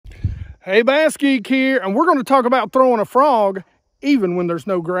Hey, BassGeek here, and we're going to talk about throwing a frog even when there's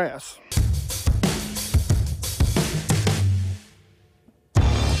no grass.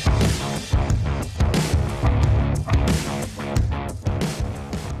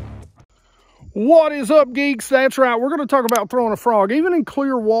 What is up, geeks? That's right, we're going to talk about throwing a frog even in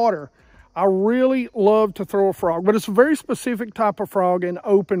clear water. I really love to throw a frog, but it's a very specific type of frog in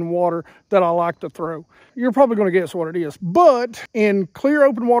open water that I like to throw. You're probably going to guess what it is, but in clear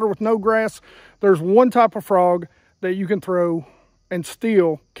open water with no grass, there's one type of frog that you can throw and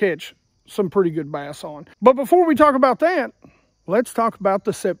still catch some pretty good bass on. But before we talk about that, let's talk about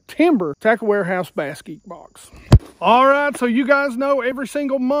the September Tackle Warehouse BassGeek box. All right, so you guys know every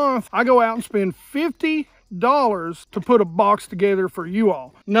single month I go out and spend $50 to put a box together for you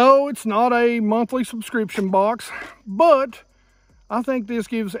all. No, it's not a monthly subscription box, but I think this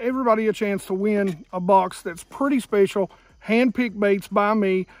gives everybody a chance to win a box that's pretty special, hand-picked baits by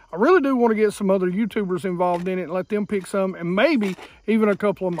me. I really do want to get some other YouTubers involved in it and let them pick some, and maybe even a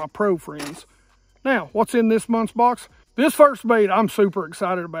couple of my pro friends. Now, what's in this month's box? This first bait I'm super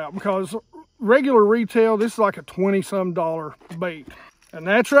excited about because regular retail, this is like a $20-some bait. And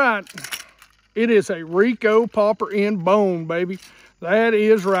that's right. It is a Rico popper in bone, baby. That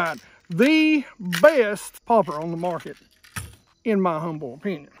is right. The best popper on the market, in my humble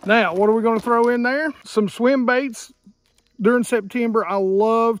opinion. Now, what are we going to throw in there? Some swim baits. During September, I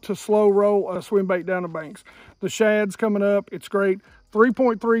love to slow roll a swim bait down the banks. The shad's coming up. It's great.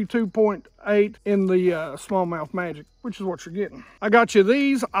 3.3, 2.8 in the smallmouth magic, which is what you're getting. I got you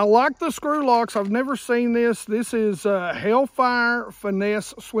these. I like the screw locks. I've never seen this. This is Hellfire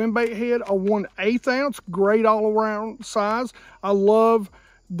Finesse swim bait head, a 1/8 ounce, great all around size. I love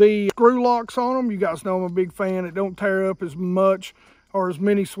the screw locks on them. You guys know I'm a big fan. It don't tear up as much or as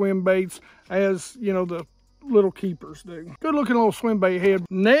many swim baits as, you know, the little keepers do. Good looking little swim bait head.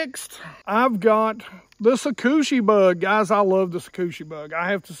 Next, I've got the Sakushi bug. Guys, I love the Sakushi bug, I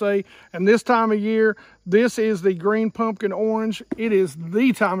have to say. And this time of year, this is the green pumpkin orange. It is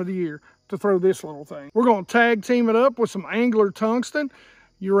the time of the year to throw this little thing. We're going to tag team it up with some angler tungsten.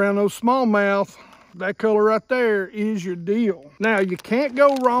 You around those smallmouth, that color right there is your deal. Now, you can't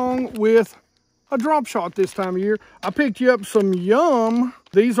go wrong with a drop shot this time of year. I picked you up some Yum.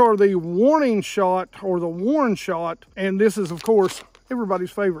 These are the warning shot or the warn shot. And this is, of course,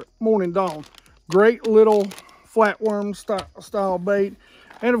 everybody's favorite, Morning Dawn. Great little flatworm style bait.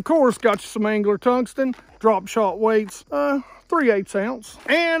 And of course, got you some angler tungsten, drop shot weights, 3/8 ounce.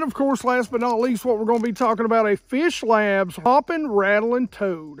 And of course, last but not least, what we're going to be talking about, a Fish Labs Poppin' Rattlin'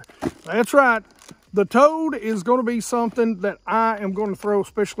 Toad. That's right. The toad is going to be something that I am going to throw,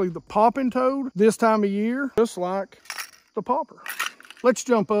 especially the popping toad this time of year, just like the popper. Let's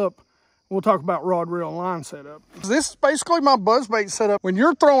jump up. We'll talk about rod, reel, and line setup. This is basically my buzzbait setup. When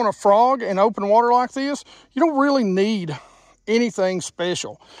you're throwing a frog in open water like this, you don't really need anything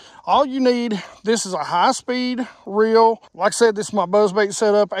special. All you need, this is a high-speed reel. Like I said, this is my buzzbait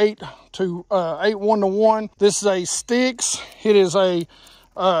setup, 8 1-to-1. This is a Sticks. It is a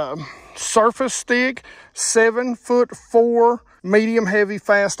surface stick, 7'4", medium heavy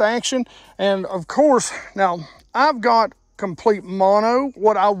fast action. And of course, now I've got complete mono.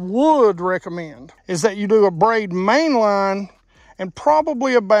 What I would recommend is that you do a braid main line and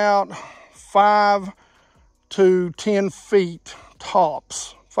probably about 5 to 10 feet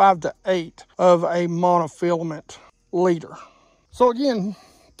tops, 5 to 8 of a monofilament leader. So again,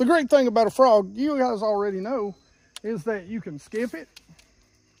 the great thing about a frog, you guys already know, is that you can skip it,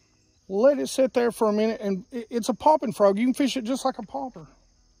 let it sit there for a minute, and it's a popping frog. You can fish it just like a popper.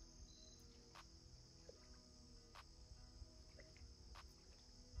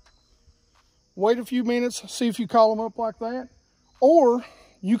 Wait a few minutes, see if you call them up like that, or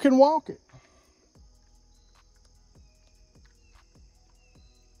you can walk it.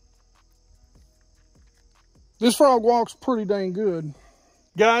 This frog walks pretty dang good.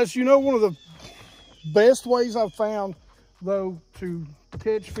 Guys, you know, one of the best ways I've found, though, to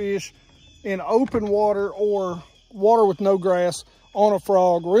catch fish in open water or water with no grass on a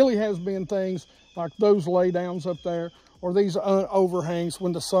frog really has been things like those laydowns up there or these overhangs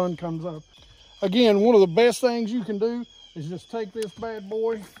when the sun comes up. Again, one of the best things you can do is just take this bad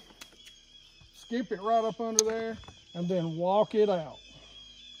boy, skip it right up under there, and then walk it out.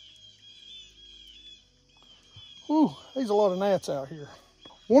 Whew, there's a lot of gnats out here.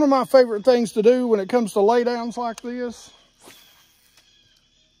 One of my favorite things to do when it comes to laydowns like this,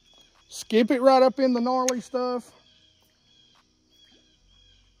 skip it right up in the gnarly stuff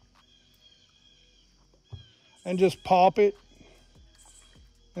and just pop it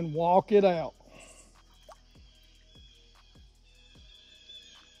and walk it out.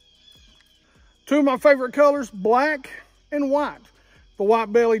 Two of my favorite colors, black and white. The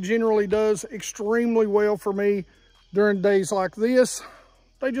white belly generally does extremely well for me during days like this.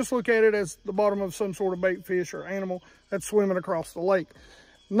 They just look at it as the bottom of some sort of bait fish or animal that's swimming across the lake.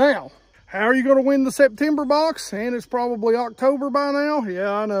 Now, how are you going to win the September box? And it's probably October by now.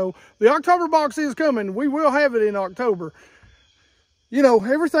 Yeah, I know. The October box is coming. We will have it in October. You know,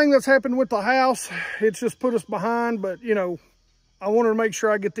 everything that's happened with the house, it's just put us behind. But, you know, I wanted to make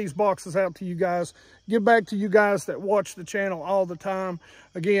sure I get these boxes out to you guys. Give back to you guys that watch the channel all the time.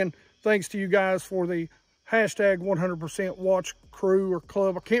 Again, thanks to you guys for the hashtag 100% watch crew or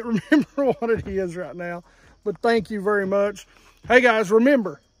club. I can't remember what it is right now, but thank you very much. Hey guys,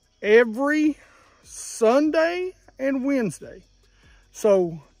 remember, every Sunday and Wednesday,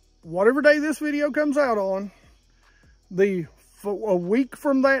 so whatever day this video comes out on, a week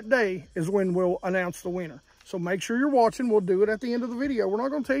from that day is when we'll announce the winner. So make sure you're watching. We'll do it at the end of the video. We're not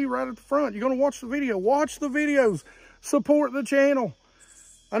going to tell you right at the front. You're going to watch the video. Watch the videos. Support the channel.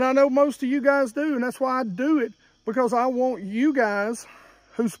 And I know most of you guys do, and that's why I do it, because I want you guys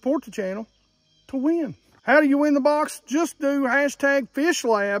who support the channel to win. How do you win the box? Just do hashtag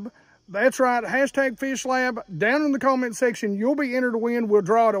FishLab. That's right, hashtag FishLab. Down in the comment section, you'll be entered to win. We'll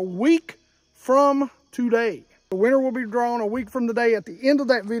draw it a week from today. The winner will be drawn a week from today at the end of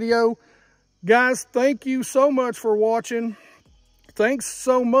that video. Guys, thank you so much for watching. Thanks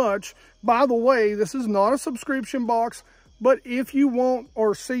so much. By the way, this is not a subscription box, but if you want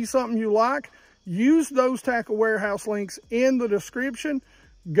or see something you like, use those Tackle Warehouse links in the description.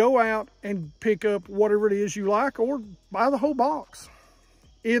 Go out and pick up whatever it is you like, or buy the whole box.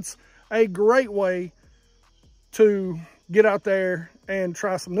 It's a great way to get out there and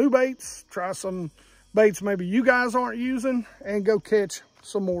try some new baits, try some baits maybe you guys aren't using, and go catch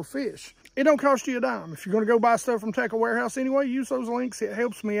some more fish. It don't cost you a dime. If you're going to go buy stuff from Tackle Warehouse anyway, use those links. It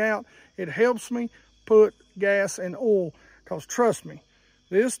helps me out. It helps me put gas and oil. Because trust me,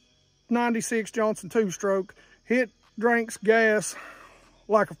 this 96 Johnson 2-stroke drinks gas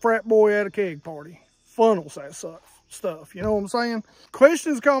like a frat boy at a keg party. Funnels that stuff. You know what I'm saying?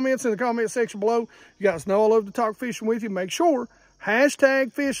 Questions, comments in the comment section below. You guys know I love to talk fishing with you. Make sure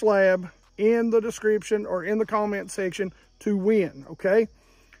hashtag FishLab in the description or in the comment section to win, okay?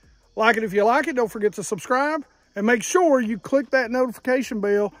 Like it if you like it. Don't forget to subscribe. And make sure you click that notification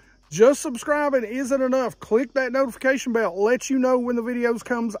bell. Just subscribing isn't enough. Click that notification bell. It lets you know when the videos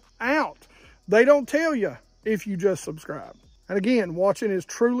comes out. They don't tell you if you just subscribe. And again, watching is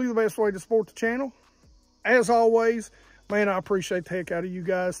truly the best way to support the channel. As always, man, I appreciate the heck out of you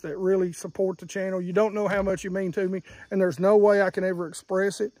guys that really support the channel. You don't know how much you mean to me, and there's no way I can ever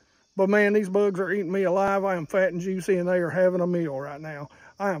express it. But man, these bugs are eating me alive. I am fat and juicy, and they are having a meal right now.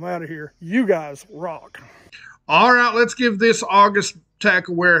 I am out of here. You guys rock. All right, let's give this August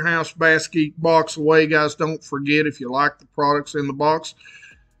Tackle Warehouse BassGeek box away, guys. Don't forget, if you like the products in the box,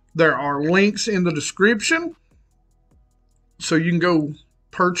 there are links in the description, so you can go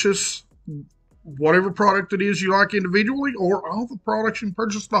purchase whatever product it is you like individually, or all the products. You can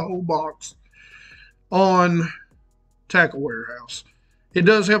purchase the whole box on Tackle Warehouse. It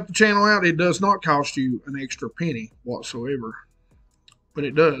does help the channel out. It does not cost you an extra penny whatsoever, but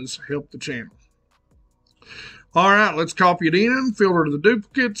it does help the channel. All right, let's copy it in, filter the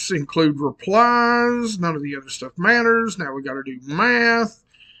duplicates, include replies. None of the other stuff matters. Now we got to do math.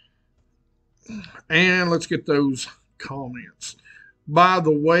 And let's get those comments. By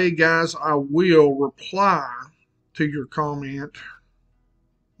the way, guys, I will reply to your comment.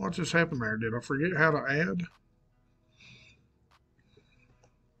 What just happened there? Did I forget how to add?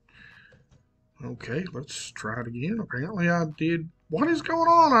 Okay, let's try it again. Apparently I did. What is going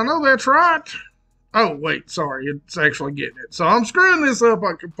on? I know that's right. Oh, wait, sorry. It's actually getting it. So I'm screwing this up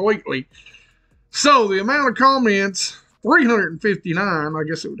completely. So the amount of comments, 359. I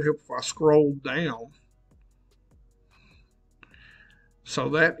guess it would help if I scrolled down. So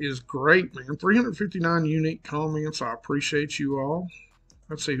that is great, man. 359 unique comments. I appreciate you all.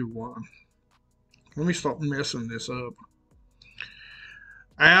 Let's see who won. Let me stop messing this up.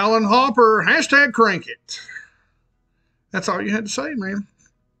 Alan Hopper, hashtag crank it. That's all you had to say, man.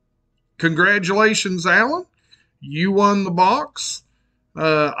 Congratulations, Alan. You won the box.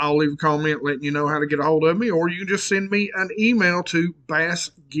 I'll leave a comment letting you know how to get a hold of me, or you can just send me an email to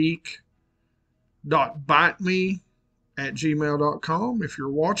bassgeek.biteme@gmail.com if you're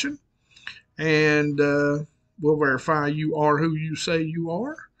watching, and we'll verify you are who you say you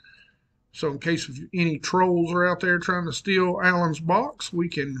are. So in case of any trolls are out there trying to steal Alan's box, we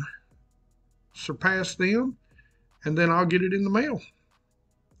can surpass them, and then I'll get it in the mail.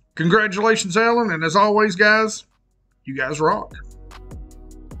 Congratulations, Alan, and as always, guys, you guys rock.